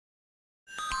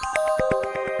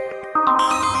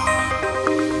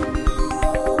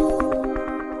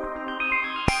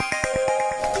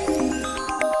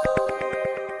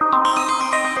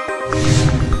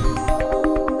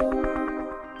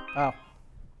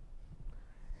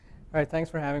All right, thanks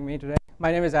for having me today.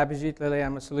 My name is Abhijit Lilly.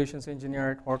 I'm a solutions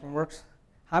engineer at HortonWorks.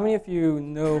 How many of you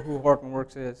know who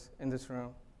HortonWorks is in this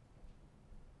room?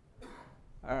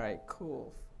 All right,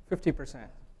 cool, 50%.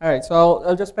 All right, so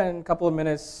I'll just spend a couple of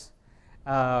minutes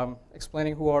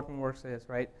explaining who HortonWorks is,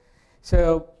 right?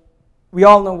 So we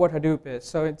all know what Hadoop is.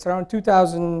 So it's around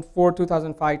 2004,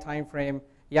 2005 timeframe,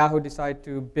 Yahoo decided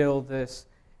to build this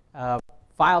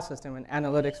file system and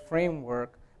analytics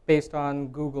framework based on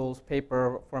Google's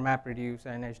paper for MapReduce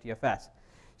and HDFS.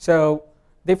 So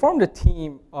they formed a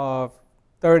team of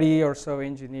 30 or so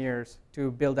engineers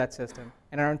to build that system.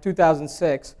 And around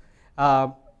 2006, they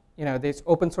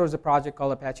open sourced a project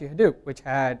called Apache Hadoop, which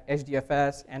had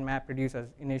HDFS and MapReduce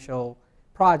as initial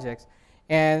projects.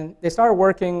 And they started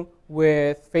working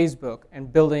with Facebook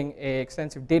and building an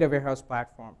extensive data warehouse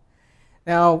platform.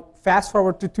 Now, fast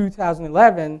forward to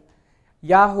 2011,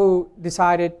 Yahoo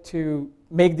decided to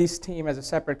make this team as a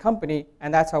separate company,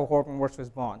 and that's how HortonWorks was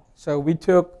born. So we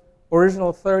took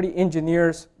original 30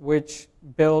 engineers which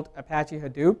built Apache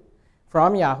Hadoop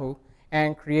from Yahoo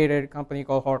and created a company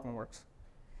called HortonWorks.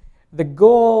 The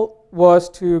goal was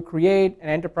to create an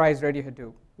enterprise-ready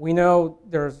Hadoop. We know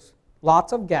there's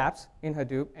lots of gaps in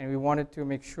Hadoop, and we wanted to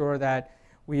make sure that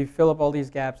we fill up all these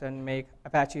gaps and make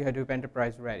Apache Hadoop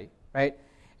enterprise-ready, right?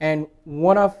 And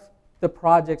one of the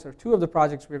projects, or two of the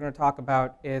projects we're going to talk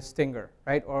about is Stinger,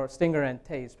 right? Or Stinger and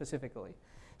Taze specifically.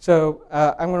 So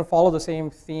I'm going to follow the same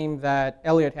theme that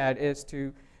Elliot had, is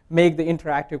to make the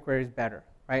interactive queries better,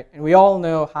 right? And we all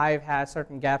know Hive has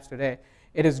certain gaps today.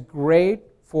 It is great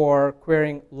for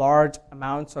querying large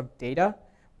amounts of data,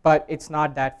 but it's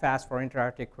not that fast for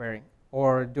interactive querying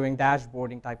or doing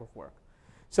dashboarding type of work.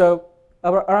 So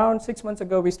around 6 months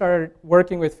ago, we started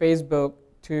working with Facebook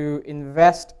to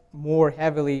invest more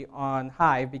heavily on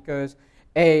Hive because,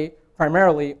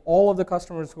 primarily, all of the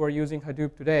customers who are using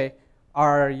Hadoop today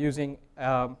are using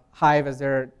Hive as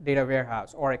their data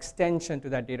warehouse or extension to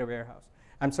that data warehouse.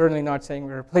 I'm certainly not saying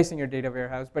we're replacing your data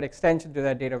warehouse, but extension to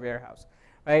that data warehouse,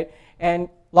 right? And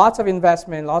lots of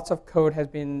investment, lots of code has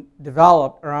been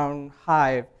developed around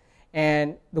Hive.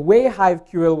 And the way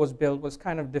HiveQL was built was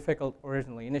kind of difficult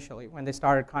initially, when they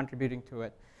started contributing to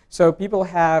it. So people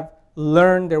have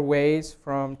learned their ways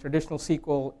from traditional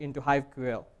SQL into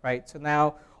HiveQL, right? So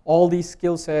now all these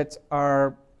skill sets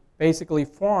are basically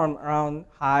formed around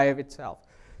Hive itself.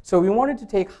 So we wanted to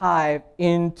take Hive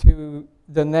into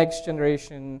the next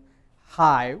generation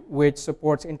Hive, which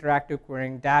supports interactive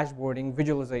querying, dashboarding,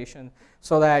 visualization,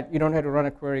 so that you don't have to run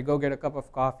a query, go get a cup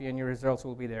of coffee, and your results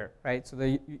will be there, right? So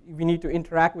we need to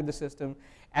interact with the system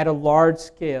at a large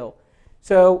scale.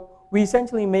 So we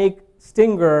essentially make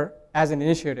Stinger as an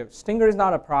initiative. Stinger is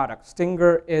not a product.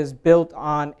 Stinger is built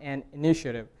on an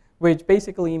initiative, which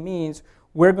basically means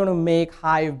we're going to make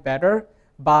Hive better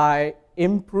by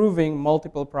improving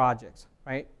multiple projects,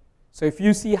 right? So if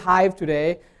you see Hive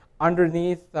today,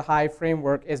 underneath the Hive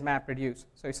framework is MapReduce.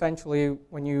 So essentially,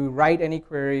 when you write any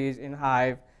queries in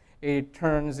Hive, it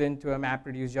turns into a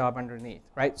MapReduce job underneath,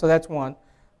 right? So that's one.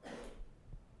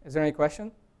 Is there any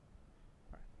question?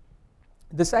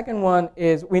 The second one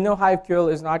is, we know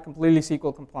HiveQL is not completely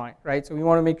SQL compliant, right? So we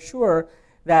want to make sure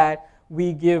that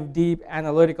we give deep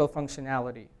analytical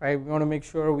functionality, right? We want to make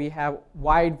sure we have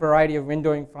wide variety of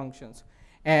windowing functions,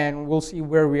 and we'll see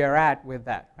where we are at with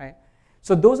that, right?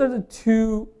 So those are the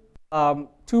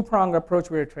two-pronged approach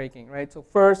we're taking, right? So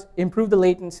first, improve the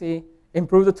latency,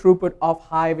 improve the throughput of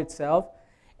Hive itself,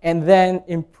 and then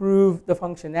improve the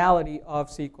functionality of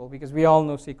SQL, because we all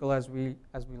know SQL as we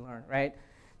learn, right?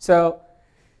 So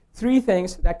three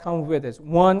things that come with this.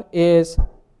 One is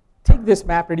take this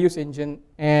MapReduce engine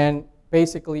and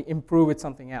basically improve with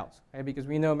something else, right? Because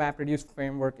we know MapReduce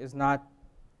framework is not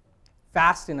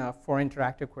fast enough for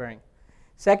interactive querying.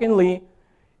 Secondly,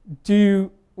 and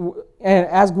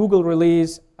as Google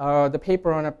released the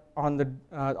paper on the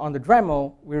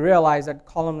Dremel, we realized that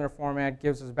columnar format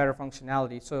gives us better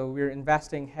functionality. So we're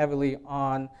investing heavily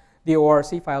on the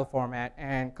ORC file format,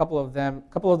 and a couple of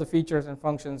the features and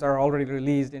functions are already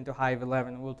released into Hive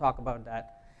 11. We'll talk about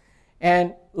that.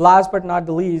 And last but not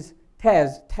the least,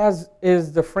 Taze. Taze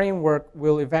is the framework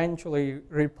will eventually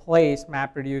replace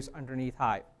MapReduce underneath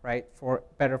Hive, right, for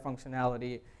better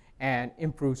functionality and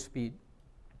improved speed.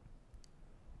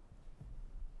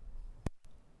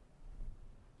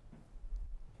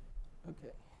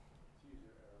 Okay.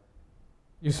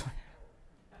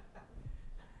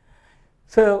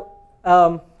 So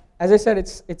as I said,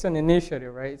 it's an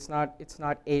initiative, right? It's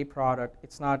not a product.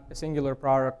 It's not a singular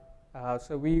product.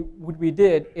 So what we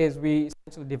did is we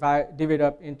essentially divide it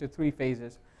up into three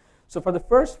phases. So for the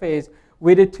first phase,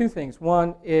 we did two things.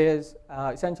 One is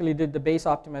essentially did the base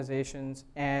optimizations,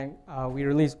 and we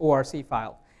released ORC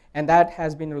file. And that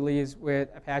has been released with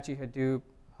Apache Hadoop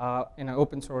in an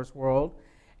open source world.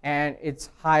 And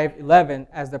it's Hive 11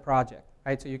 as the project,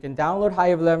 right? So you can download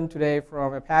Hive 11 today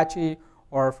from Apache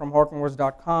or from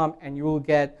HortonWorks.com, and you will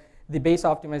get the base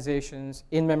optimizations,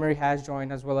 in-memory hash join,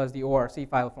 as well as the ORC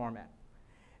file format.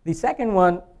 The second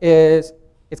one is,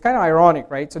 it's kind of ironic,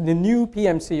 right? So the new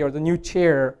PMC, or the new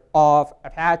chair of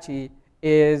Apache,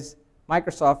 is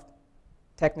Microsoft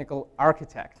technical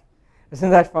architect. Isn't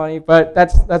that funny? But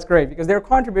that's great, because they're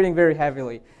contributing very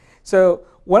heavily. So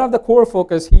one of the core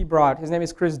focus he brought, his name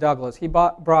is Chris Douglas, he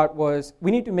brought was,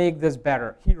 we need to make this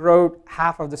better. He wrote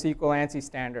half of the SQL ANSI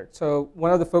standard. So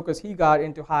one of the focus he got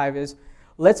into Hive is,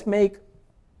 let's make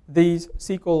these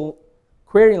SQL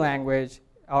query language,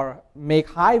 or make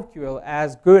HiveQL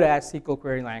as good as SQL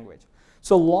query language.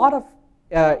 So a lot of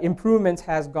improvements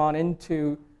has gone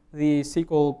into the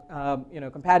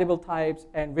SQL compatible types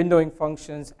and windowing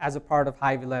functions as a part of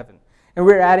Hive 11. And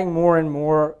we're adding more and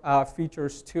more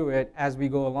features to it as we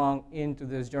go along into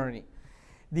this journey.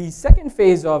 The second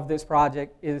phase of this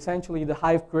project is essentially the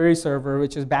Hive query server,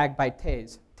 which is backed by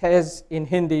Tez. Tez in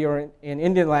Hindi or in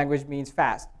Indian language means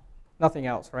fast, nothing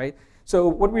else, right? So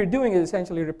what we're doing is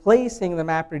essentially replacing the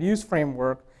MapReduce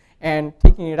framework and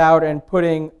taking it out and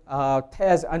putting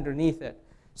Tez underneath it.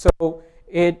 So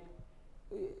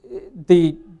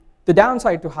the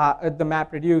downside to the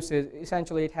MapReduce is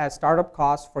essentially it has startup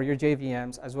costs for your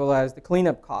JVMs as well as the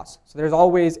cleanup costs. So there's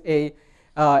always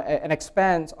an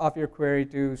expense of your query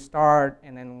to start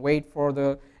and then wait for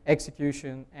the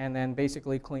execution and then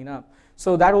basically clean up.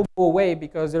 So that will go away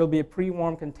because there will be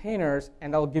pre-warm containers,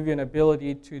 and that will give you an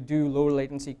ability to do low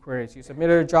latency queries. You submit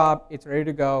a job, it's ready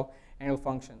to go, and it will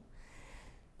function.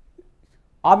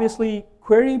 Obviously,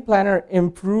 query planner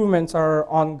improvements are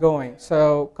ongoing.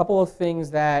 So a couple of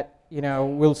things that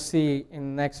we'll see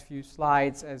in the next few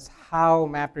slides is how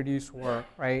MapReduce works,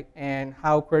 right? And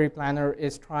how query planner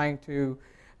is trying to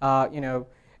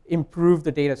improve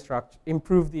the data structure,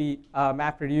 improve the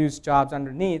MapReduce jobs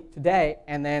underneath today,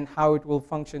 and then how it will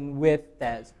function with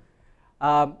Tez.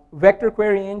 Vector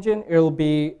query engine, it will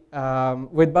be,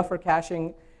 with buffer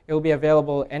caching, it will be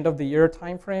available end of the year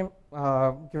timeframe,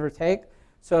 give or take.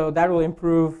 So that will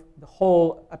improve the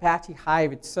whole Apache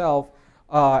Hive itself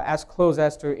as close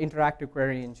as to interactive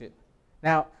query engine.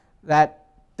 Now, that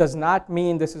does not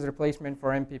mean this is a replacement for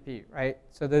MPP, right?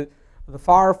 So the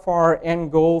far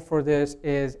end goal for this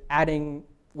is adding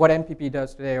what MPP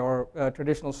does today, or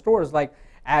traditional stores like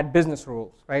add business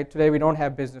rules, right? Today we don't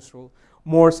have business rules.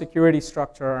 More security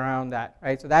structure around that,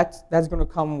 right? So that's going to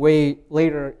come way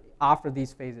later after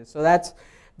these phases. So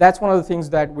that's one of the things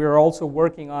that we're also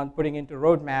working on putting into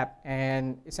roadmap.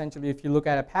 And essentially, if you look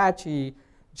at Apache,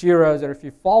 Jira's, or if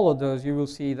you follow those, you will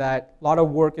see that a lot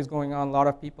of work is going on. A lot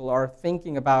of people are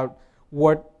thinking about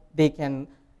what they can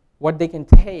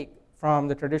take from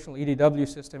the traditional EDW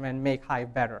system and make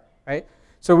Hive better, right?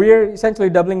 So we're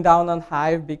essentially doubling down on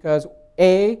Hive because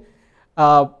the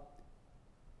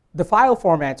file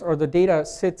formats or the data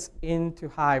sits into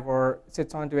Hive or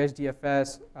sits onto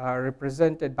HDFS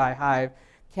represented by Hive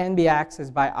can be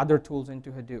accessed by other tools into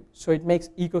Hadoop. So it makes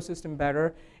ecosystem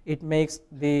better. It makes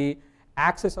the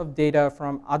access of data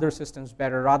from other systems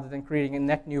better rather than creating a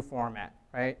net new format,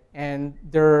 right? And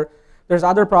there's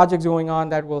other projects going on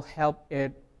that will help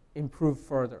it improve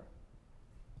further.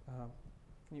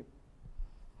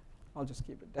 I'll just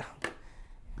keep it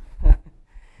down.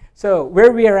 So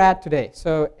where we are at today.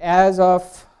 So as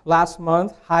of last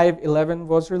month, Hive 11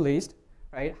 was released,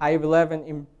 right? Hive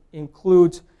 11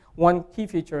 includes one key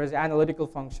feature is analytical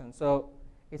function. So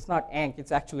it's not ANK,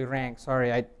 it's actually rank.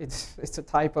 Sorry, it's a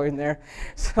typo in there.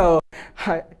 So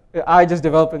I just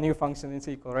developed a new function in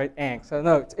SQL, right? ANK. So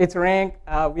no, it's rank.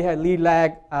 We had lead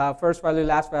lag, first value,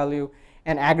 last value,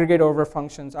 and aggregate over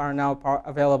functions are now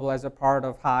available as a part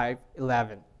of Hive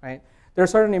 11, right? There are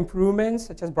certain improvements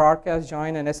such as broadcast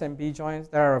join and SMB joins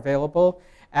that are available,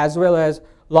 as well as a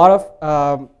lot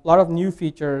of new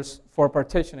features for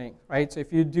partitioning, right? So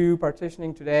if you do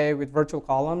partitioning today with virtual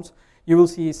columns, you will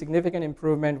see significant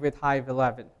improvement with Hive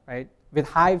 11, right? With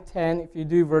Hive 10, if you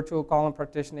do virtual column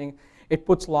partitioning, it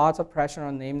puts lots of pressure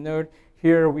on name node.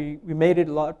 Here, we made it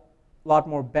a lot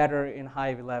more better in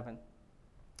Hive 11.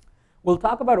 We'll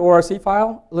talk about ORC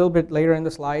file a little bit later in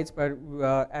the slides, but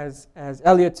as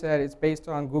Elliot said, it's based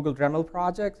on Google Dremel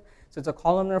projects. So it's a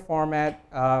columnar format,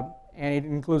 and it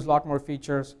includes a lot more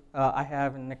features I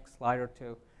have in the next slide or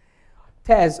two.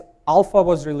 Tez alpha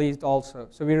was released also.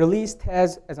 So we released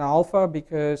Tez as an alpha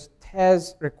because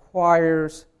Tez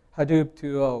requires Hadoop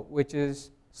 2.0, which is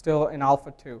still in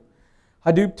Alpha 2.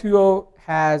 Hadoop 2.0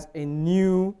 has a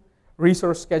new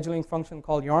resource scheduling function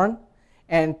called Yarn,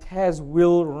 and Tez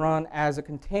will run as a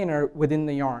container within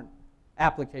the Yarn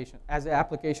application, as an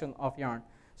application of Yarn.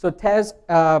 So Tez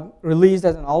released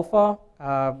as an alpha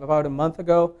about a month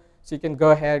ago, so you can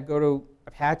go ahead, go to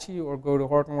Apache or go to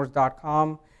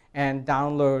HortonWorks.com and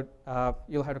download.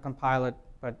 You'll have to compile it,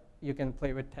 but you can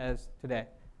play with Tez today.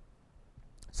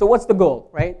 So what's the goal,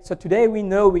 right? So today we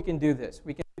know we can do this.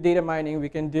 We can do data mining, we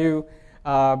can do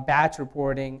batch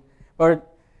reporting, but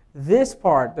this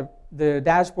part, the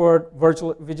dashboard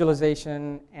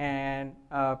visualization and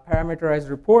parameterized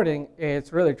reporting,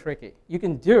 it's really tricky. You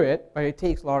can do it, but it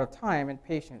takes a lot of time and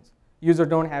patience. Users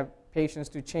don't have patience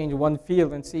to change one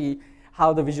field and see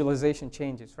how the visualization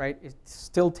changes, right? It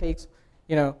still takes,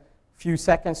 few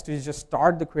seconds to just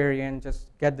start the query and just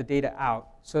get the data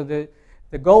out. So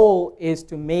the goal is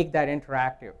to make that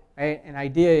interactive, right? An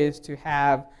idea is to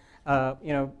have,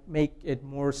 make it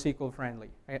more SQL friendly,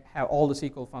 right? Have all the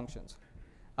SQL functions.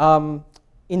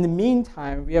 In the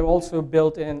meantime, we have also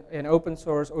built in an open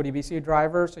source ODBC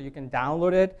driver, so you can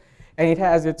download it. And it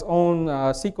has its own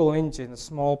SQL engine, a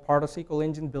small part of SQL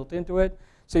engine built into it.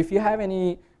 So if you have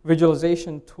any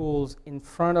visualization tools in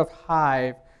front of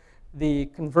Hive, the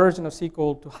conversion of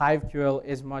SQL to HiveQL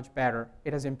is much better.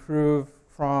 It has improved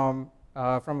from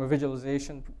a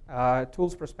visualization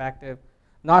tools perspective.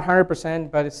 Not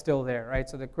 100%, but it's still there, right?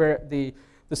 So the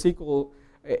SQL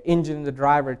engine in the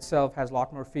driver itself has a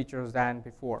lot more features than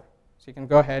before. So you can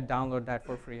go ahead, download that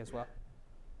for free as well.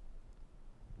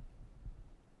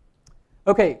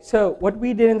 Okay, so what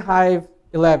we did in Hive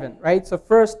 11, right? So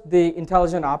first, the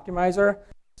intelligent optimizer.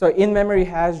 So in-memory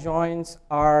hash joins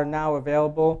are now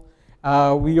available.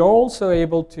 We are also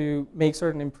able to make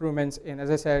certain improvements in, as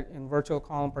I said, in virtual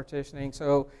column partitioning.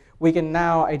 So we can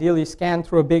now ideally scan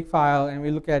through a big file and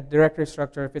we look at directory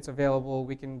structure. If it's available,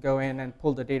 we can go in and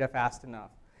pull the data fast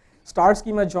enough. Star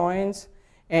schema joins,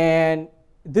 and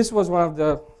this was one of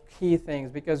the key things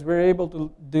because we're able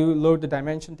to load the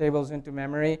dimension tables into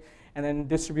memory and then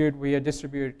distribute via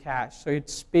distributed cache. So it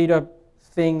speed up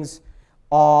things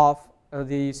off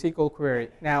the SQL query.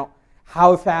 Now,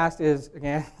 how fast is,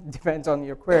 again, depends on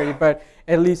your query, but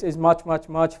at least is much, much,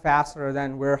 much faster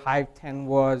than where Hive 10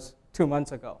 was 2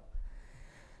 months ago.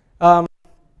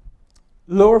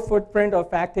 Lower footprint of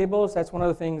fact tables, that's one of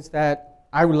the things that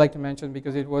I would like to mention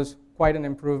because it was quite an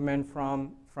improvement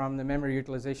from the memory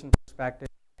utilization perspective,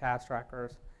 task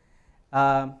trackers.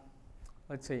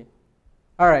 Let's see.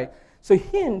 All right, so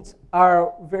hints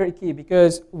are very key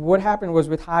because what happened was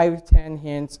with Hive 10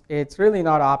 hints, it's really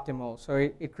not optimal. So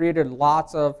it created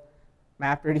lots of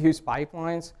MapReduce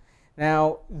pipelines.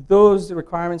 Now, those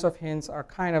requirements of hints are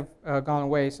kind of gone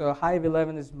away. So Hive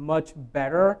 11 is much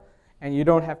better, and you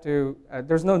don't have to,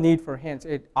 there's no need for hints.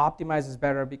 It optimizes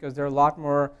better because there are a lot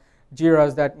more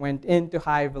JIRAs that went into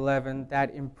Hive 11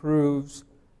 that improves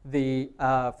the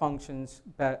functions,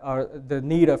 the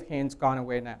need of hints gone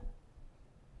away now.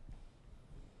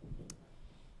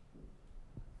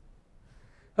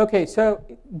 Okay, so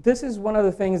this is one of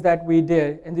the things that we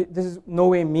did, and this is no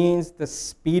way means the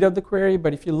speed of the query,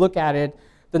 but if you look at it,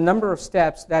 the number of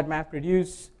steps that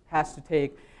MapReduce has to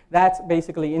take, that's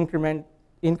basically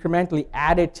incrementally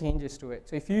added changes to it.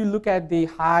 So if you look at the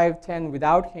Hive 10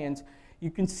 without hints,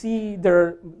 you can see there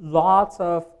are lots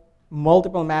of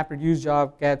multiple MapReduce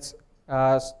job gets,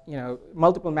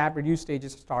 multiple MapReduce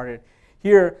stages started.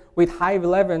 Here, with Hive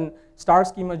 11, star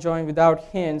schema join without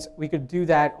hints, we could do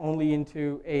that only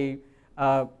into a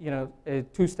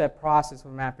two-step process of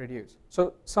MapReduce.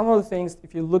 So some of the things,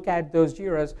 if you look at those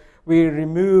JIRAs, we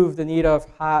remove the need of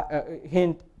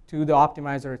hint to the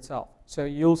optimizer itself. So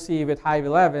you'll see with Hive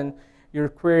 11, your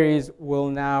queries will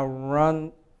now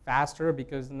run faster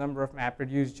because the number of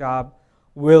MapReduce job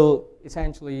will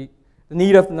essentially, the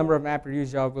need of the number of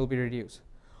MapReduce job will be reduced.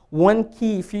 One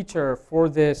key feature for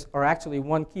this, or actually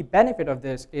one key benefit of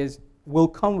this, will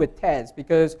come with Tez,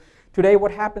 because today what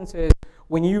happens is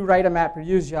when you write a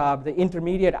MapReduce job, the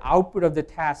intermediate output of the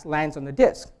task lands on the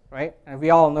disk, right? And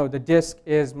we all know the disk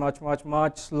is much, much,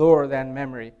 much slower than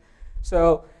memory.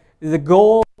 So the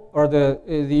goal or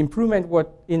the improvement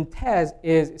in Tez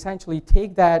is essentially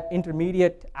take that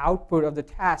intermediate output of the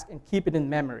task and keep it in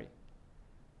memory.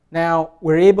 Now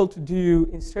we're able to do,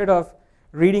 instead of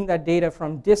reading that data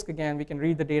from disk again, we can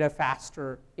read the data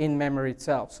faster in memory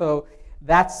itself. So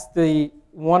that's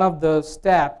one of the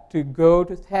steps to go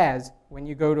to Tez when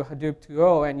you go to Hadoop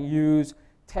 2.0 and use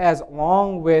Tez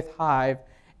along with Hive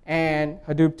and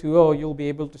Hadoop 2.0, you'll be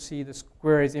able to see the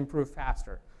queries improve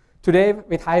faster. Today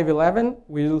with Hive 11,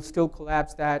 we'll still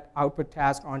collapse that output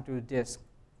task onto a disk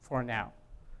for now.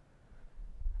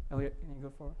 Elliot, can you go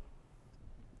forward?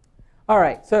 All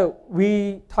right, so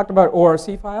we talked about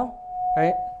ORC file,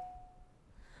 right?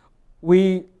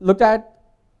 We looked at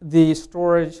the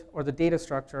storage or the data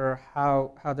structure,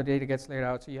 how the data gets laid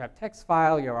out. So you have text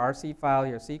file, your RC file,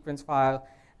 your sequence file,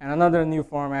 and another new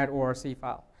format, ORC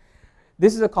file.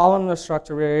 This is a columnar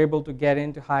structure we're able to get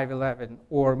into Hive 11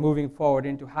 or moving forward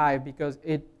into Hive because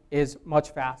it is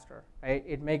much faster, right?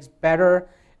 It makes better,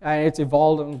 and it's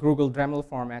evolved in Google Dremel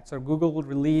format. So Google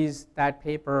released that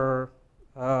paper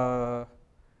about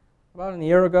a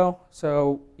year ago.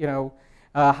 So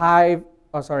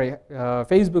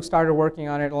Facebook started working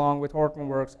on it along with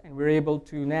HortonWorks, and we're able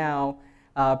to now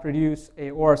produce a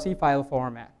ORC file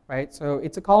format, right? So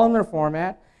it's a columnar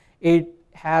format. It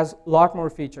has a lot more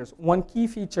features. One key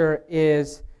feature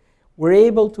is we're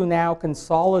able to now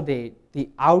consolidate the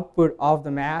output of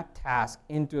the map task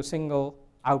into a single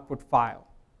output file.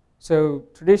 So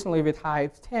traditionally with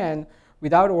Hive 10,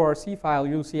 without ORC file,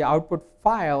 you'll see output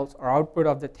files or output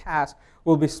of the task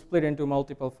will be split into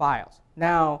multiple files.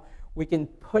 Now, we can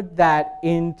put that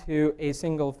into a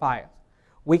single file.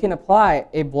 We can apply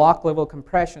a block level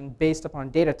compression based upon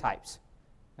data types.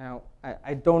 Now,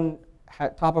 I don't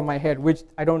have top of my head,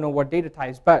 I don't know what data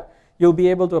types, but you'll be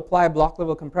able to apply block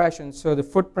level compression so the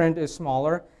footprint is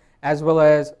smaller, as well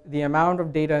as the amount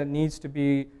of data needs to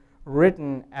be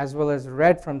written as well as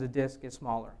read from the disk is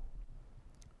smaller.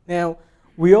 Now,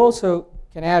 we also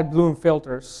can add Bloom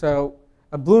filters. So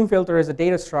a Bloom filter is a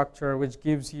data structure which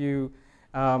gives you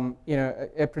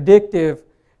a predictive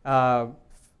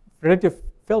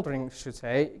filtering, should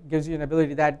say, gives you an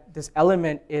ability that this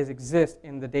element exists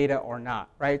in the data or not,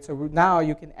 right? So now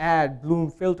you can add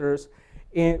Bloom filters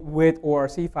with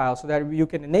ORC files so that you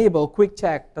can enable quick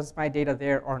check, does my data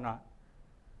there or not?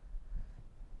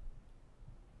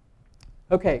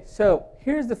 Okay, so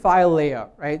here's the file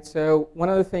layout, right? So one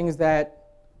of the things that,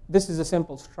 this is a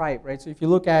simple stripe, right? So if you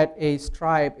look at a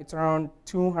stripe, it's around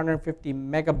 250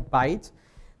 megabytes.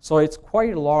 So it's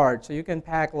quite large. So you can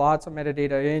pack lots of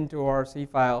metadata into ORC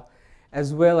file,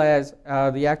 as well as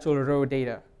the actual row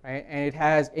data, right? And it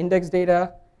has index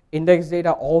data. Index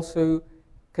data also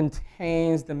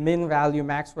contains the min value,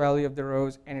 max value of the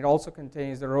rows, and it also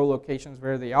contains the row locations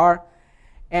where they are.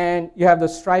 And you have the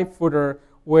stripe footer,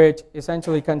 which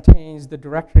essentially contains the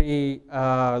directory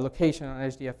location on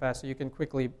HDFS, so you can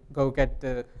quickly go get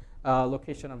the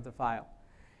location of the file.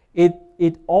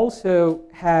 It also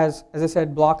has, as I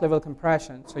said, block level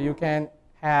compression, so you can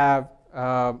have,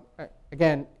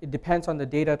 again, it depends on the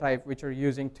data type which you're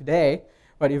using today,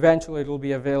 but eventually it will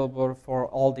be available for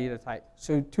all data types.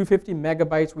 So 250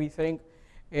 megabytes, we think,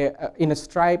 in a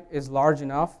stripe is large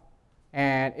enough,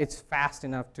 and it's fast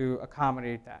enough to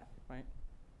accommodate that.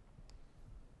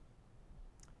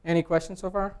 Any questions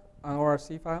so far on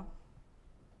ORC file?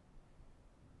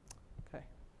 Okay.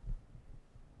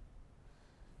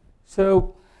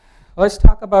 So let's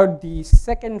talk about the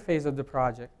second phase of the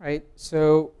project, right?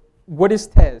 So what is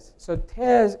TES? So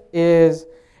TES is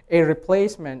a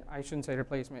replacement, I shouldn't say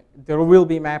replacement. There will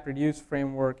be MapReduce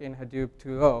framework in Hadoop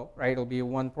 2.0, right? It'll be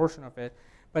one portion of it.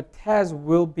 But TES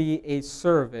will be a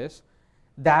service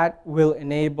that will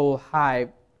enable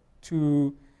Hive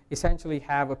to essentially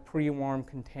have a pre-warm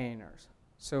containers.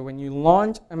 So when you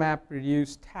launch a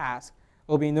MapReduce task,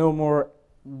 there'll be no more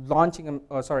launching,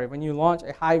 when you launch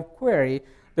a Hive query,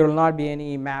 there will not be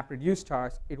any MapReduce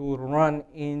tasks. It will run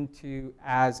into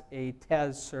as a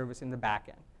TES service in the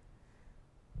backend.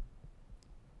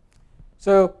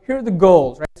 So here are the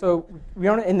goals, right? So we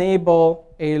want to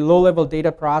enable a low-level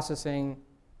data processing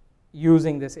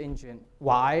using this engine.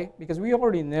 Why? Because we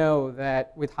already know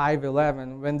that with Hive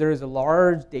 11, when there is a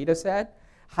large data set,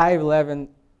 Hive 11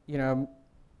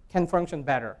 can function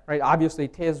better, right? Obviously,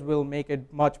 TES will make it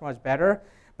much, much better.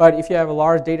 But if you have a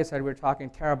large data set, we're talking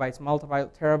terabytes, multiple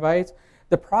terabytes,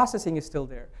 the processing is still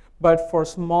there. But for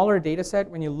smaller data set,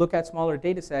 when you look at smaller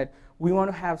data set, we want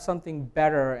to have something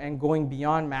better and going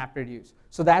beyond MapReduce.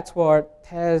 So that's what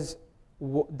TES,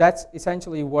 that's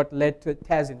essentially what led to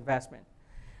TES investment.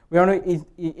 We want to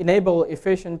enable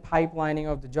efficient pipelining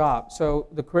of the job. So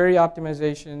the query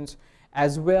optimizations,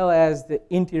 as well as the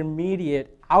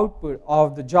intermediate output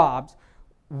of the jobs,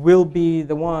 will be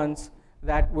the ones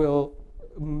that will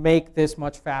make this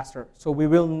much faster. So we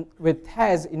will, with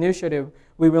TES initiative,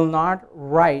 we will not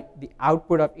write the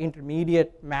output of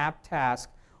intermediate map task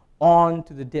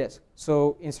onto the disk.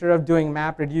 So instead of doing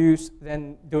MapReduce,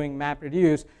 then doing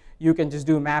MapReduce, you can just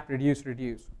do MapReduce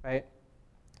reduce, right?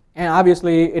 And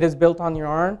obviously, it is built on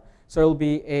Yarn, so it'll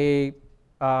be a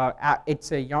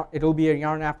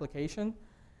Yarn application.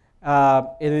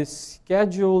 It is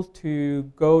scheduled to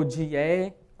go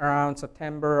GA around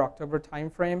September, October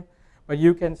timeframe, but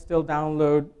you can still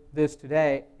download this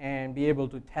today and be able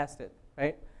to test it,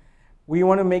 right? We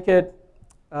want to make it,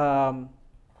 so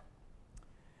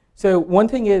one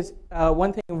thing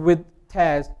with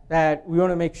Tez that we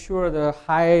want to make sure the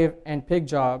Hive and Pig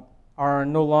job are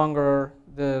no longer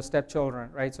the stepchildren,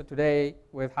 right? So today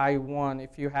with Hive 1,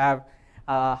 if you have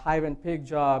Hive and Pig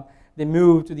job, they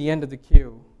move to the end of the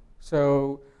queue.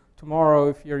 So tomorrow,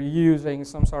 if you're using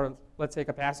some sort of, let's say,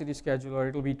 capacity scheduler,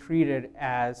 it'll be treated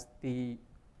as the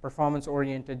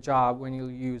performance-oriented job when you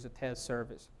use a Tez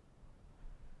service.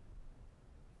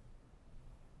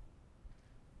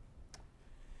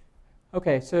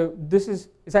 Okay, so this is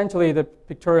essentially the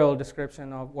pictorial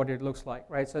description of what it looks like,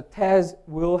 right? So Tez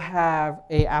will have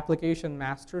a application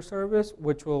master service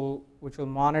which will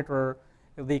monitor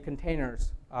the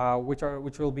containers, which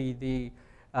will be the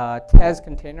Tez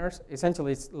containers.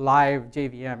 Essentially, it's live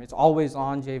JVM. It's always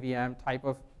on JVM type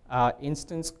of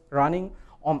instance running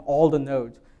on all the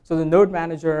nodes. So the node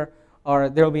manager, or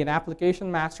there will be an application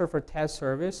master for Tez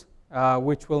service,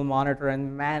 which will monitor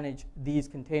and manage these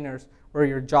containers where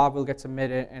your job will get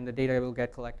submitted and the data will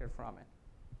get collected from it.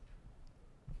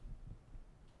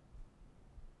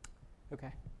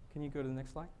 Okay, can you go to the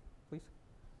next slide, please?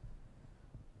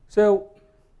 So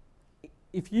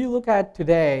if you look at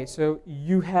today, so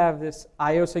you have this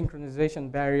I/O synchronization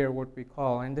barrier, what we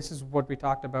call, and this is what we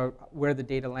talked about, where the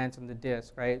data lands on the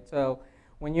disk, right? So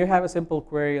when you have a simple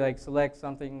query like select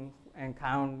something and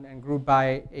count and group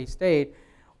by a state,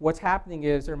 what's happening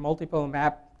is there are multiple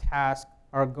map tasks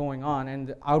are going on, and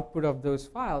the output of those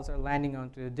files are landing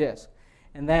onto the disk.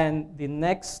 And then the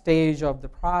next stage of the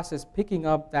process, picking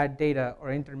up that data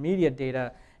or intermediate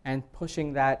data and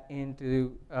pushing that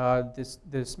into this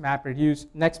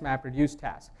next map reduce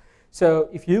task. So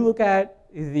if you look at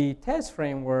the Tez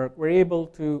framework, we're able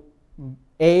to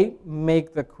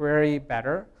make the query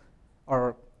better,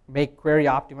 or make query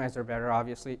optimizer better,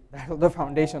 obviously. That's the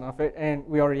foundation of it, and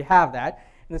we already have that.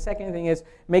 And the second thing is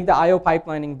make the I/O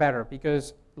pipelining better,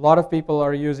 because a lot of people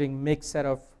are using mixed set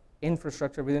of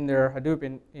infrastructure within their Hadoop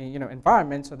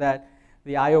environment, so that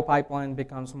the I/O pipeline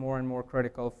becomes more and more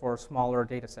critical for smaller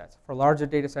data sets. For larger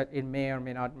data set, it may or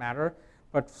may not matter,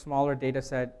 but for smaller data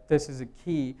set, this is a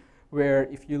key where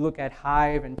if you look at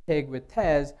Hive and Pig with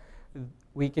Tez,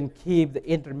 we can keep the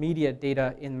intermediate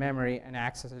data in memory and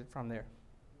access it from there.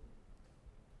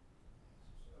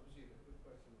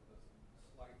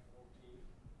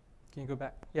 Can you go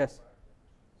back? Yes. So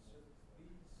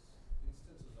these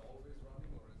instances always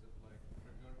running, or is it like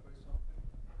triggered by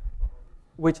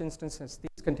something? Which instances?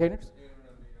 These containers?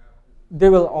 They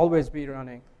will always be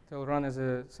running. They'll run as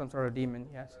some sort of daemon,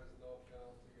 yes. There's no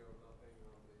penalty or nothing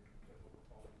on the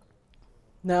performance?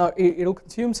 Now, it'll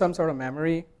consume some sort of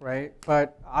memory, right?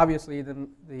 But obviously,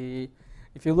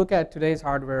 if you look at today's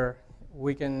hardware,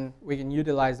 we can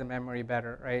utilize the memory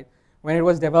better, right? When it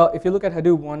was developed, if you look at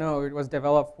Hadoop 1.0, it was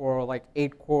developed for like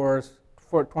 8 cores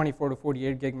for 24 to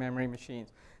 48 gig memory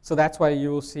machines. So that's why you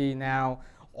will see now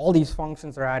all these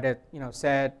functions are added,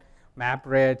 set, map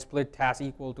read, split task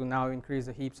equal to now increase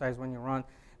the heap size when you run.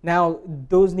 Now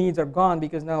those needs are gone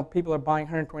because now people are buying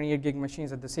 128 gig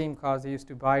machines at the same cost they used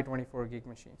to buy 24 gig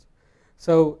machines.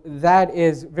 So that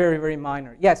is very, very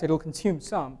minor. Yes, it'll consume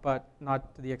some, but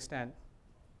not to the extent.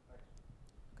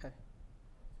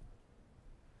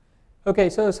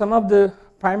 Okay, so some of the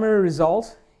primary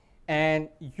results, and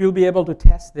you'll be able to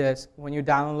test this when you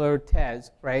download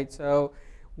Tez, right? So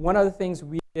one of the things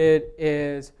we did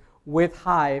is with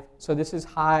Hive, so this is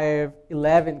Hive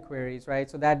 11 queries, right?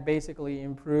 So that basically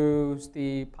improves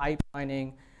the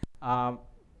pipelining.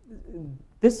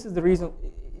 This is the reason,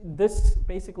 this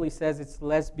basically says it's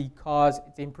less because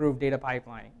it's improved data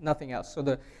pipelining, nothing else. So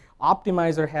the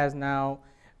optimizer has now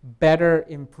better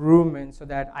improvement so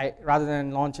that rather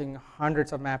than launching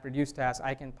hundreds of MapReduce tasks,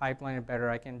 I can pipeline it better.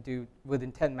 I can do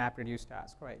within 10 MapReduce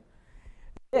tasks, right?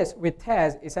 This, with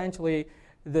Tez, essentially,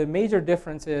 the major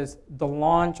difference is the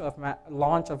launch of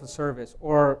a service,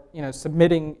 or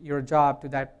submitting your job to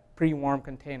that pre-warm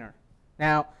container.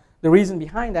 Now, the reason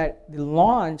behind that, the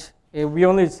launch, we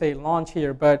only say launch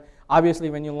here, but obviously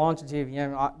when you launch a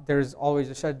JVM, there's always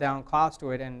a shutdown cost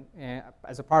to it, and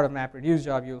as a part of MapReduce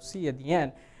job, you'll see at the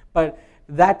end. But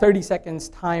that 30 seconds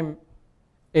time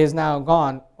is now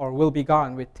gone, or will be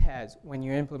gone with Tez when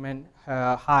you implement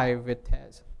Hive with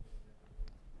Tez.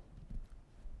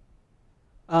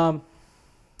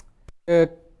 The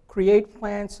create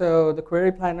plan, so the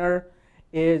query planner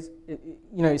is,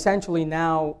 essentially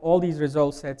now all these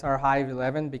result sets are Hive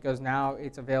 11 because now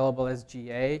it's available as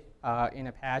GA in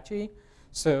Apache.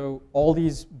 So all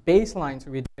these baselines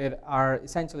we did are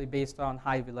essentially based on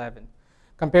Hive 11.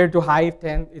 Compared to Hive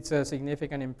 10, it's a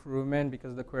significant improvement because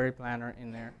of the query planner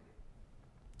in there.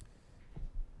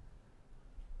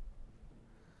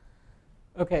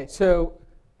 Okay, so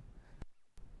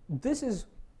this is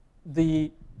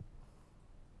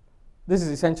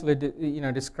essentially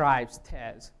describes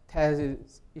TES. TES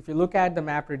is, if you look at the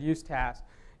MapReduce task,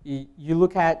 you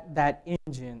look at that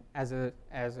engine as a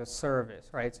service,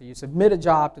 right? So you submit a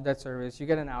job to that service, you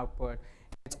get an output,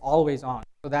 it's always on.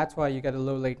 So that's why you get a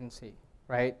low latency,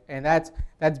 right? And that's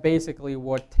basically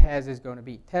what TES is going to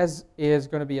be. TES is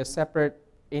going to be a separate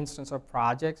instance of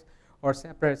projects or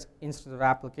separate instance of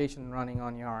application running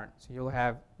on Yarn. So you'll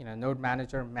have node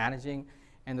manager managing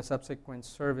and the subsequent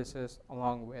services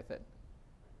along with it.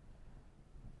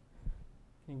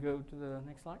 Can you go to the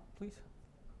next slide, please?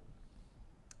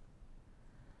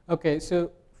 Okay,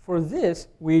 so for this,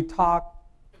 we talk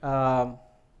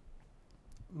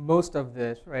most of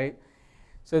this, right?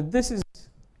 So this is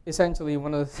essentially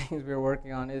one of the things we're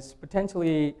working on is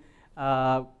potentially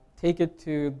take it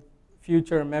to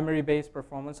future memory-based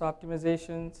performance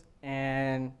optimizations.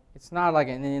 And it's not like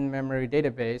an in-memory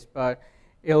database, but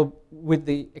with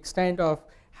the extent of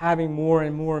having more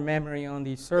and more memory on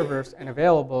these servers and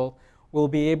available, we'll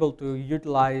be able to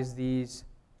utilize these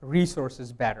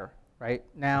resources better. Right?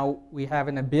 Now we have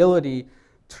an ability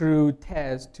through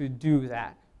TES to do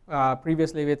that.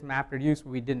 Previously with MapReduce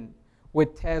we didn't.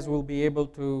 With TES we'll be able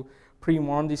to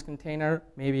pre-warm these container,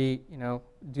 maybe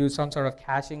do some sort of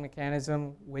caching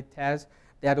mechanism with TES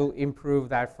that'll improve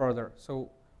that further.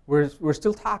 So we're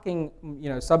still talking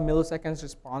sub-milliseconds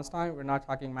response time. We're not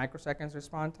talking microseconds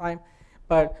response time,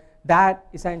 but that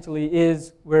essentially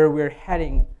is where we're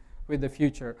heading with the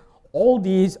future. All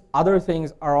these other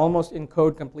things are almost in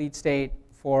code complete state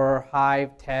for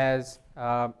Hive, TES,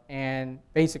 and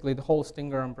basically the whole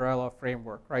Stinger umbrella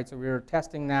framework, right? So we're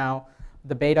testing now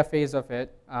the beta phase of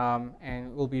it, and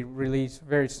it will be released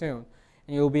very soon.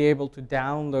 And you'll be able to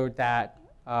download that.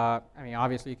 I mean,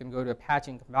 obviously you can go to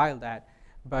Apache and compile that,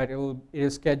 but it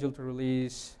is scheduled to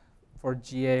release for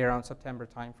GA around September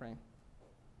timeframe.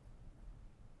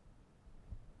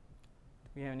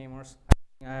 Do we have any more?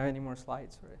 I have any more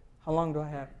slides? Right? How long do I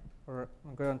have? Or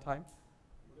am I good on time?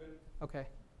 Good. Okay.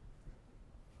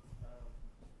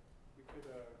 We could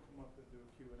come up and do a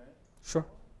Q&A. Sure.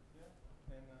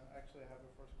 Yeah. And actually, I have a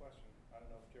first question. I don't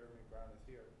know if Jeremy Brown is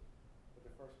here, but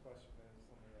the first question is,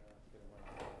 let me get a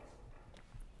mic.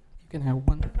 You can have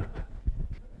one.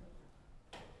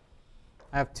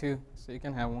 I have two, so you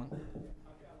can have one.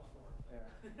 Yeah.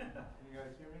 Can you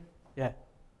guys hear me? Yeah.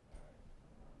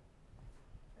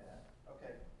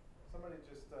 Okay. Somebody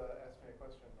just asked me a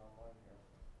question online here.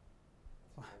 Let's see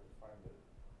if I can find it.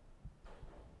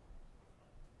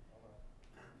 Hold on.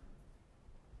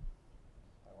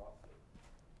 I lost it.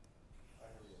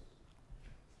 I heard it.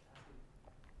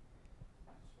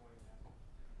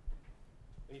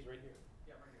 He's right here.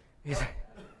 Yeah, right here. Yes.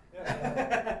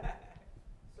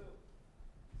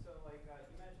 So like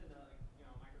you mentioned,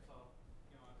 Microsoft.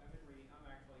 I've been reading. I'm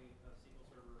actually a SQL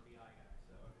Server BI guy,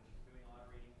 so I've been doing a lot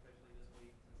of reading, especially this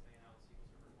week since they announced SQL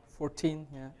Server 14,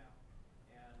 yeah.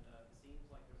 And it seems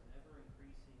like there's an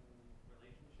ever-increasing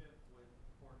relationship with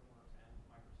HortonWorks and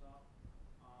Microsoft.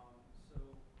 So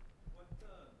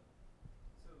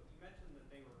you mentioned that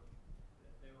they were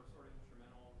sort of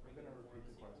instrumental in bringing forward the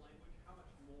SQL language. How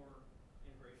much more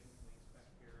integration can we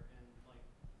expect here? And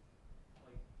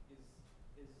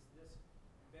is this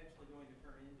eventually going to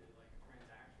turn into like a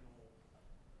transactional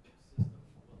system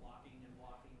with locking and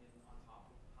blocking on top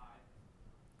of Hive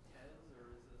TES,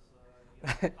 or is this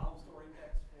column store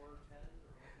index for TES,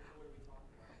 or what are we talking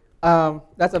about here?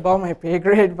 That's above my pay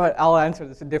grade, but I'll answer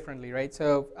this differently, right?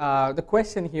 So the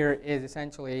question here is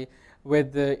essentially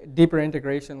with the deeper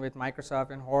integration with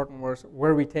Microsoft and HortonWorks,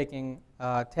 where are we taking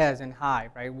TES and Hive,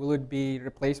 right? Will it be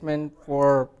replacement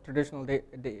for traditional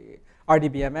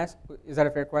RDBMS? Is that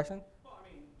a fair question? Well, I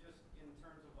mean, just in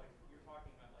terms of like you're talking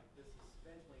about, like this is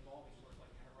eventually evolving towards like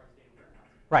enterprise data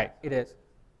warehousing. Right, it is.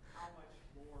 How much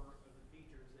more of the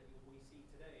features that we see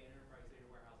today in enterprise data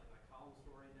warehousing, like column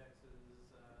store indexes,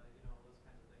 those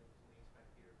kinds of things, can we expect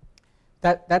here?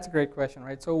 That's a great question,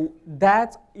 right? So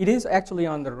it is actually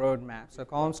on the roadmap. So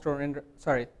column store,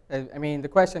 I mean the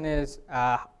question is,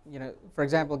 for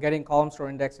example, getting column store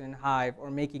index in Hive or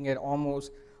making it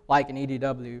almost like an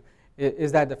EDW,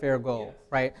 is that the fair goal, yes,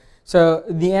 right? So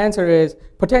the answer is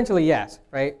potentially yes,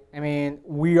 right? I mean,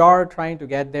 we are trying to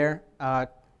get there.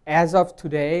 As of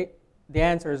today, the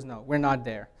answer is no, we're not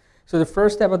there. So the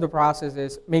first step of the process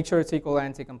is make sure it's SQL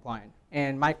ANSI compliant,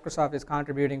 and Microsoft is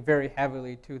contributing very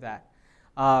heavily to that.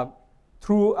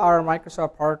 Through our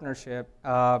Microsoft partnership,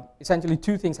 essentially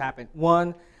two things happen.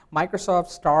 One,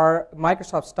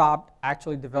 Microsoft stopped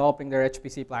actually developing their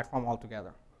HPC platform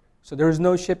altogether. So there is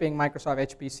no shipping Microsoft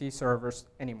HPC servers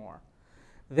anymore.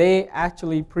 They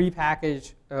actually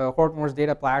pre-package HortonWorks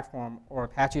data platform or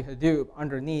Apache Hadoop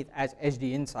underneath as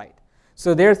HD Insight.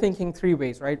 So they're thinking three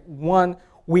ways, right? One,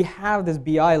 we have this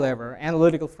BI lever,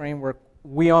 analytical framework,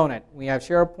 we own it. We have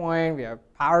SharePoint, we have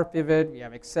Power Pivot, we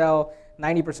have Excel,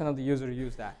 90% of the users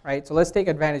use that, right? So let's take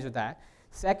advantage of that.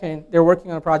 Second, they're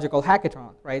working on a project called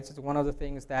Hackathon, right? So it's one of the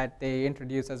things that they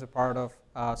introduced as a part of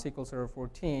SQL Server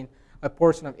 14, a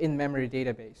portion of in-memory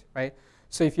database, right?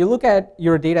 So if you look at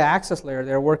your data access layer,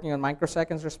 they're working on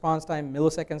microseconds response time,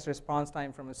 milliseconds response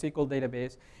time from a SQL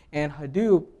database, and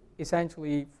Hadoop,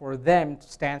 essentially for them,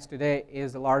 stands today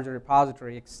is the larger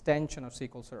repository extension of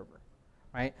SQL Server,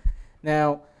 right?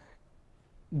 Now,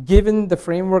 given the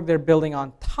framework they're building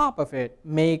on top of it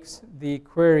makes the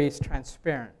queries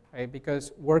transparent, right?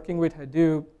 Because working with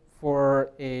Hadoop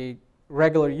for a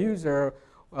regular user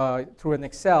through an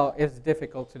Excel is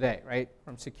difficult today, right?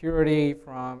 From security,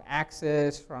 from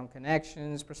access, from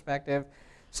connections perspective.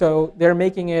 So they're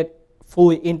making it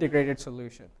fully integrated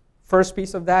solution. First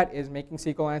piece of that is making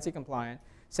SQL ANSI compliant.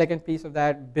 Second piece of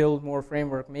that, build more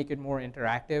framework, make it more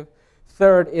interactive.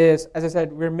 Third is, as I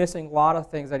said, we're missing a lot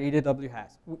of things that EDW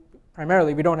has.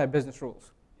 Primarily, we don't have business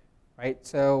rules, right?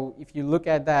 So if you look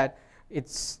at that,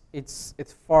 it's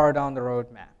far down the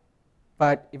roadmap.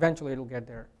 But eventually, it'll get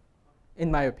there, in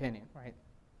my opinion, right?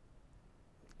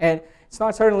 And it's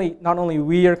not only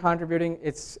we are contributing,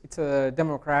 it's a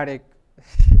democratic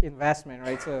investment,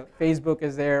 right? So Facebook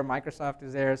is there, Microsoft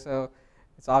is there, so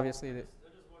it's obviously the,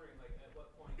 I'm just wondering, like, at what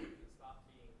point you can stop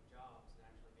being jobs and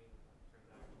actually being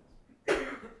transactions?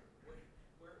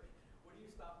 Where do you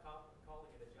stop calling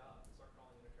it a job and start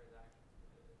calling it a transaction?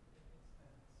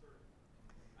 It's sort of,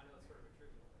 I know it's sort of a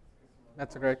trivial.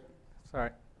 that's a great,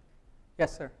 sorry.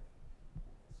 Yes, sir.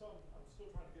 So I'm still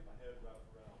trying to get my head wrapped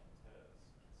around TES.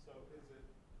 So is it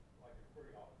like a query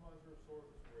optimizer sort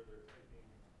of where they're taking,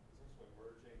 essentially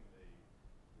merging the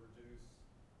reduce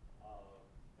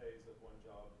phase of one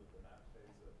job with the map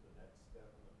phase of the next step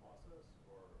in the process,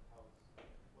 or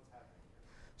what's happening here?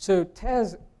 So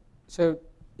TES, so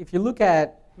if you look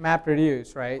at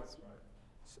MapReduce, right?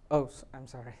 Oh, I'm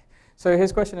sorry. So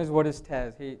his question is, what is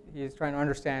TES? He's trying to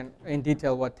understand in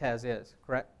detail what TES is,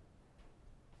 correct?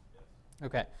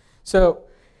 Okay, so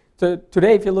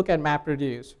today if you look at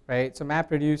MapReduce, right, so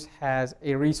MapReduce has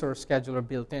a resource scheduler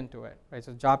built into it, right,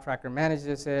 so Job Tracker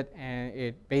manages it and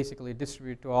it basically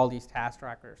distributes to all these task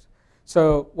trackers.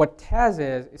 So what TES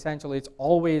is, essentially it's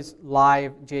always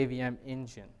live JVM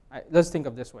engine. Let's think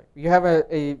of it this way. You have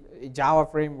a Java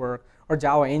framework or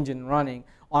Java engine running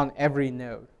on every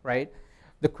node, right?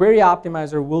 The query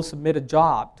optimizer will submit a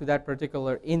job to that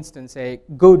particular instance, say,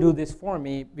 go do this for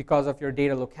me because of your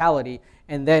data locality,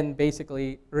 and then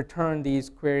basically return these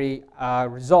query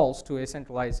results to a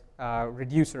centralized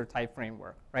reducer type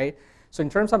framework, right? So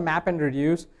in terms of map and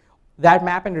reduce, that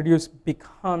map and reduce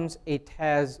becomes a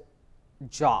TES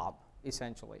job,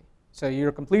 essentially. So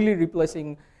you're completely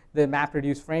replacing the map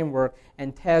reduce framework,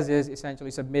 and TES is essentially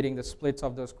submitting the splits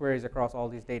of those queries across all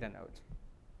these data nodes.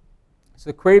 So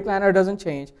the query planner doesn't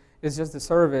change. It's just the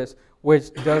service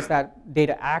which does that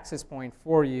data access point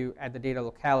for you at the data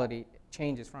locality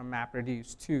changes from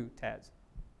MapReduce to TES.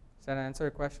 Does that answer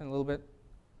your question a little bit?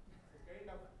 Kind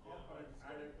of components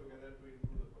added together to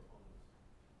improve the performance.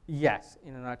 Yes,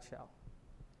 in a nutshell.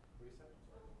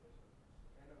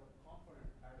 Kind of a component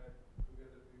added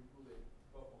together to improve the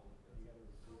performance.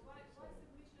 So why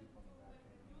submission to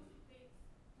MapReduce takes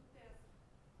to test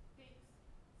takes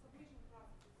submission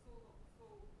process is so long, so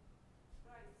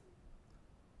pricey,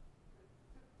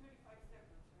 like 35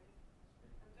 seconds, right?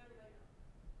 And then like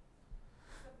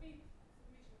submit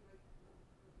submission like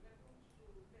MapReduce to test,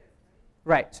 right?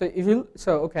 Right. So if you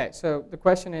so the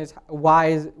question is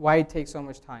why it takes so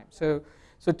much time. So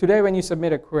today when you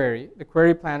submit a query, the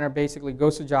query planner basically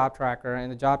goes to job tracker,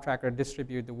 and the job tracker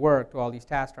distributes the work to all these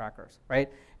task trackers, right?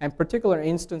 And particular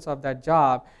instance of that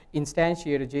job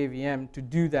instantiate a JVM to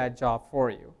do that job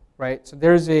for you, right? So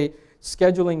there's a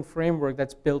scheduling framework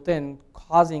that's built in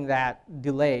causing that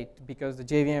delay because the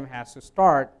JVM has to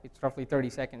start. It's roughly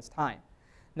 30 seconds time.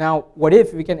 Now, what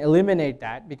if we can eliminate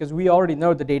that, because we already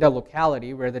know the data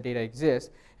locality where the data exists,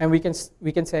 and we can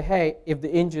say, hey, if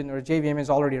the engine or JVM is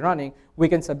already running, we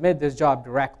can submit this job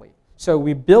directly. So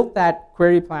we built that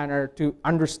query planner to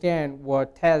understand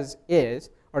what TES is,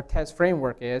 or TES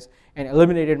framework is, and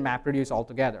eliminated MapReduce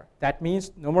altogether. That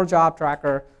means no more job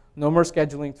tracker, no more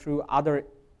scheduling through other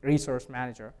resource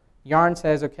manager. Yarn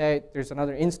says, okay, there's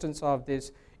another instance of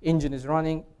this engine is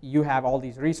running, you have all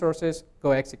these resources,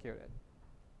 go execute it.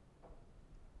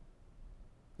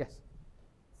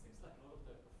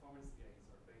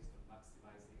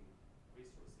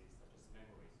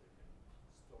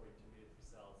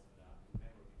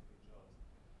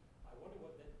 I wonder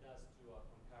what that does to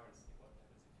concurrency. What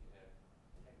happens if you have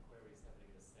 10 queries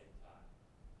happening at the same time?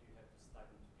 Do you have to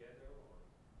stack them together, or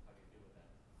how do you deal with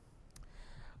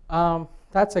that?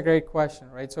 That's a great question,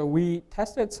 right? So we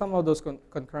tested some of those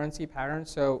concurrency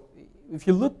patterns. So if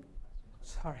you look,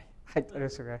 sorry, I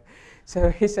disagree. So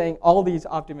he's saying all these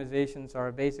optimizations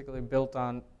are basically built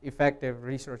on effective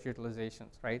resource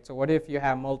utilizations, right? So what if you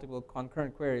have multiple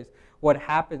concurrent queries? What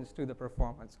happens to the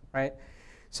performance, right?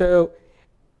 So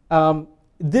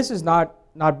this is not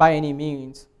by any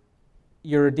means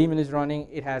your daemon is running,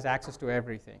 it has access to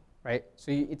everything, right?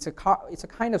 So it's a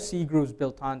kind of C grooves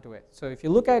built onto it. So if you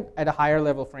look at a higher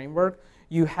level framework,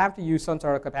 you have to use some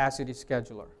sort of capacity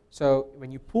scheduler. So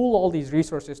when you pool all these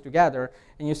resources together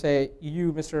and you say,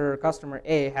 you, Mr. Customer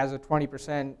A, has a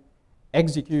 20%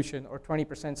 execution or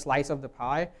 20% slice of the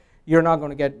pie, you're not going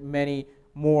to get many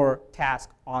more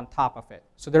tasks on top of it.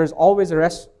 So there's always a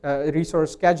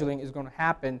resource scheduling is going to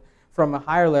happen from a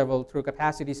higher level through a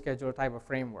capacity scheduler type of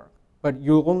framework. But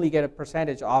you'll only get a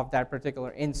percentage of that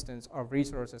particular instance of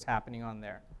resources happening on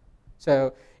there.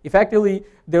 So effectively,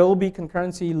 there will be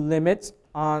concurrency limits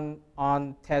on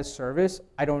test service.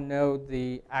 I don't know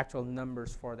the actual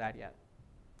numbers for that yet,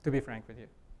 to be frank with you.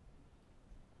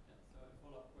 Yeah, so a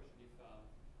follow-up question, if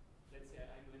let's say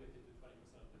I'm limited to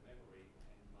 20% of the memory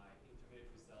and my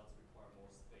intermediate results require more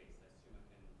space, I assume I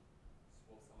can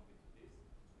swap some of it to this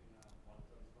between one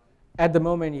term running? At the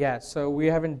moment, yes. So we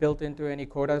haven't built into any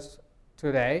quotas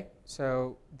today,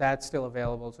 so that's still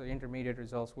available. So the intermediate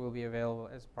results will be available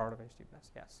as part of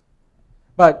HDFS, yes.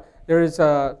 But there's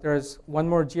one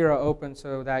more JIRA open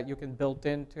so that you can build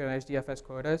into HDFS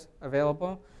quotas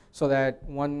available so that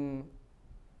one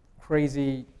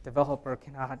crazy developer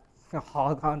cannot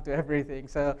hog on to everything.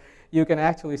 So you can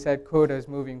actually set quotas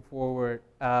moving forward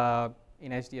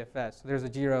in HDFS. So there's a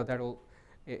JIRA that will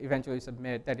eventually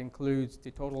submit that includes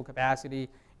the total capacity,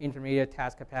 intermediate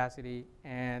task capacity,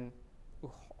 and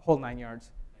whole 9 yards.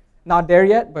 Not there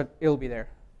yet, but it'll be there.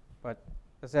 But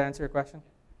does that answer your question?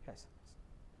 Yes.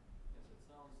 Yes, it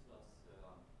sounds as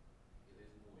it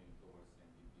is moving towards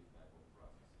MPP type of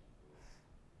processing too,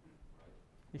 right?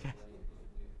 Yeah. When you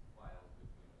split files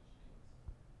between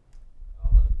machines,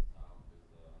 how does it sound with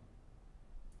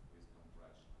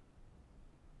compression,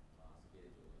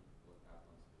 scheduling? What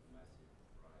happens with massive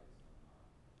writes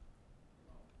and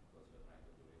because you're trying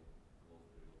to do it close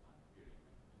to real-time query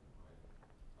mechanism, right?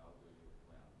 How do you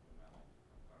plan to manage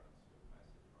concurrency with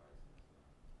massive writes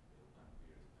and real-time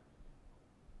queries coming in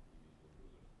from individual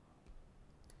users?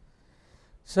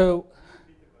 So,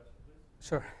 Can you repeat the question, please?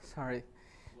 sure, sorry.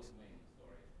 What's mainly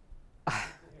storage?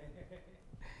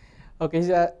 Okay,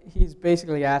 so he's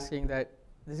basically asking that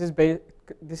this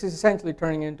is essentially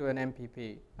turning into an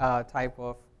MPP type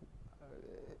of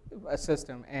a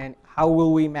system, and how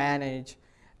will we manage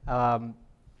the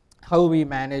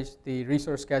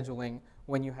resource scheduling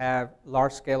when you have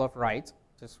large scale of writes?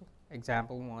 Just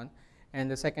example one,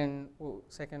 and the second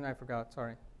I forgot.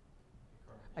 Sorry.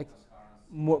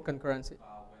 More concurrency. When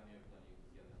you're planning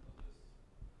to get into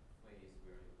this phase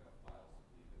where you have files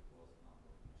split across a number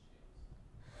of machines,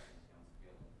 right, and can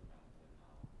scale incrementally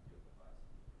now your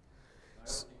capacity.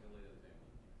 Everything related to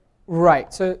MPP. Right.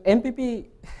 So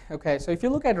MPP. Okay. So if you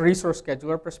look at a resource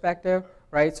scheduler perspective,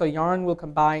 right? So Yarn will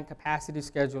combine capacity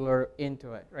scheduler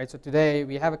into it, right? So today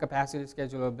we have a capacity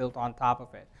scheduler built on top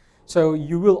of it. So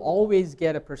you will always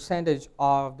get a percentage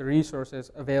of the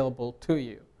resources available to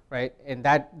you, right? And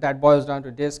that boils down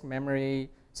to disk, memory,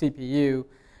 CPU,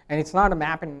 and it's not a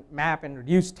map and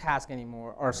reduce task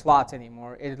anymore or slots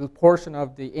anymore. It's a portion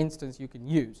of the instance you can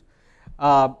use.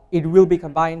 It will be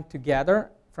combined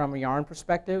together from a Yarn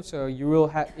perspective, so you will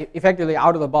have effectively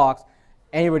out of the box.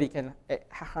 Anybody can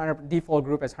default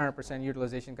group has 100%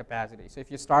 utilization capacity. So if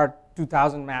you start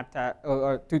 2,000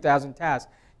 or 2,000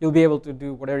 tasks, you'll be able to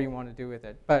do whatever you want to do with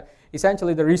it. But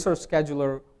essentially, the resource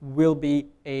scheduler will be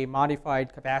a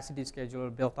modified capacity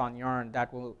scheduler built on Yarn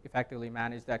that will effectively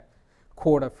manage that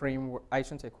quota framework. I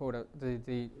shouldn't say quota,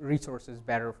 the resources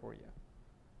better for you.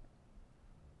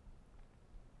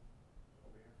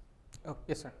 Oh,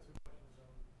 yes, sir. Two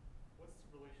questions. What's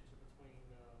the relationship between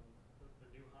the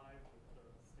new Hive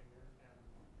with Stinger and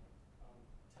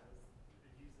Tez?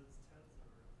 It uses Tez,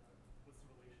 or what's the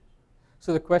relationship?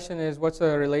 So the question is, what's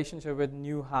the relationship with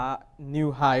new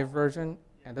Hive version,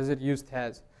 and does it use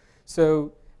Tez?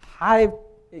 So Hive,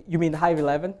 you mean Hive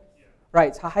 11? Yeah.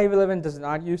 Right, so Hive 11 does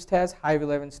not use Tez. Hive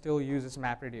 11 still uses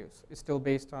MapReduce. It's still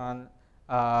based on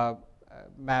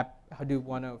Map Hadoop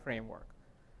 1.0 framework.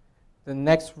 The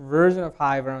next version of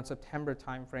Hive around September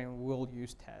timeframe will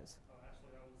use Tez.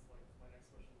 Actually, that was like my next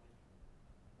question.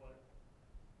 Like, what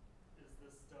is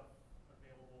this stuff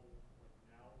available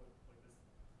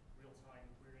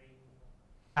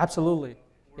Absolutely.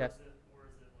 Or Yes. or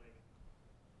is it like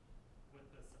with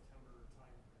the September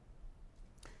time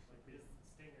frame? Like is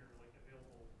Stinger like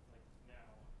available like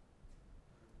now?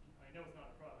 I know it's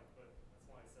not a product, but that's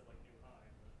why I said like new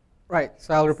Hive. Right.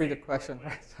 So I'll repeat the Same, question.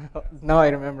 right, Right. like, So now I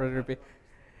remember to repeat.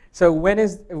 So when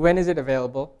is it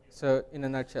available? So in a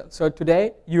nutshell, so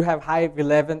today you have Hive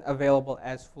 11 available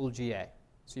as full GA.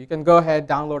 So you can go ahead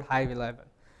download Hive 11.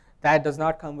 That does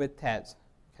not come with Tez.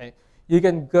 Okay. You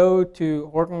can go to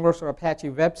HortonWorks or Apache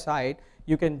website.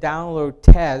 You can download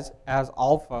Tez as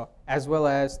alpha as well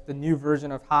as the new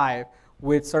version of Hive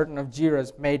with certain of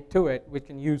Jira's made to it, which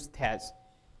can use Tez.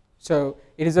 So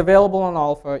it is available on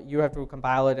alpha. You have to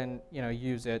compile it and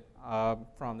use it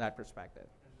from that perspective.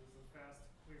 And does the fast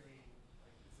querying,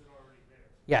 like, is it already there?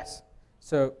 Yes.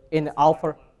 So in It's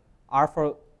alpha, Hive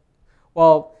 11.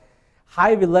 well,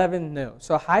 Hive 11, no.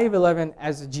 So Hive 11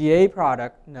 as a GA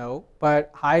product, no. But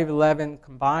Hive 11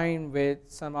 combined with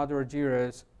some other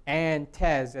Jiras and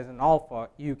Tez as an alpha,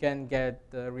 you can get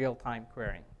the real-time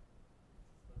querying.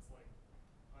 So it's like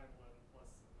Hive 11 plus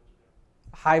a bunch of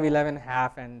different. Hive 11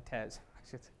 half and Tez. I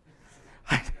should say.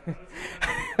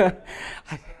 Yeah, I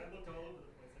looked all over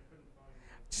the place. I couldn't find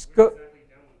Just where go. exactly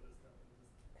download this stuff and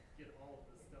just get all of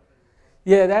this stuff in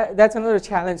your product. Yeah, that's another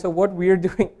challenge. So what we're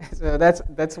doing, so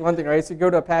that's one thing, right? So you go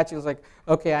to Apache, it's like,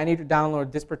 okay, I need to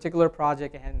download this particular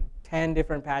project and 10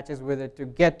 different patches with it to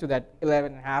get to that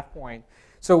 11 and a half point.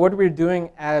 So what we're doing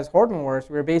as HortonWorks,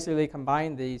 we're basically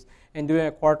combining these and doing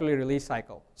a quarterly release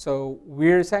cycle. So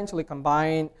we're essentially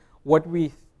combining what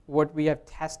we have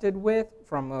tested with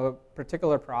from a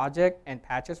particular project and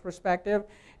patches perspective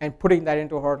and putting that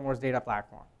into a HortonWorks data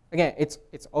platform. Again, it's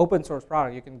open source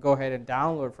product. You can go ahead and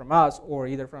download from us or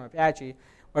either from Apache,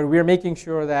 but we're making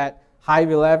sure that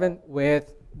Hive 11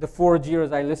 with the 4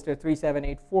 Jiras I listed,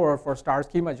 3784 for star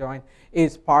schema join,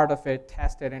 is part of it,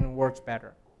 tested, and works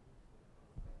better.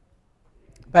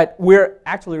 But we're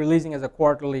actually releasing as a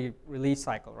quarterly release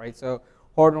cycle, right? So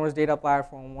HortonWorks data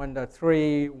platform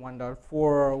 1.3,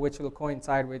 1.4, which will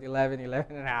coincide with 11,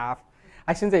 11 and a half.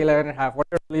 I shouldn't say 11 and a half.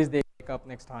 Whatever release they pick up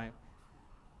next time.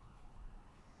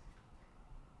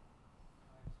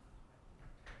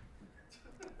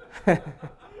 Any other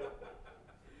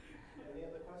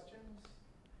questions?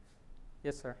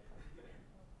 Yes, sir.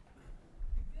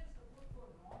 Is there support for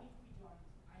non-EP joins?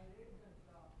 I read that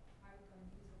Hive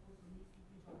currently supports only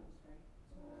EP joins, right?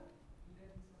 So will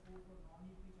there be support for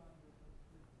non-EP joins with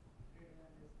greater than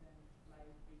less than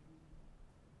live baking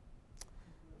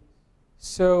queries?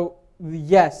 So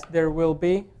yes, there will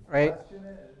be, right? Question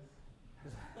is.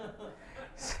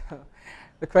 So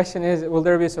the question is, will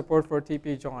there be support for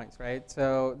TP joins, right?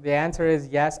 So the answer is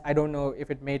yes. I don't know if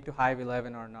it made to Hive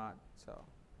 11 or not. So,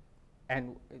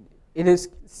 and it is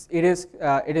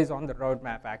on the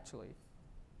roadmap actually.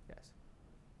 Yes.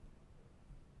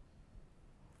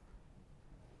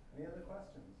 Any other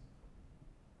questions?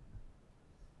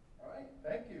 All right,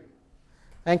 thank you.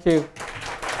 Thank you.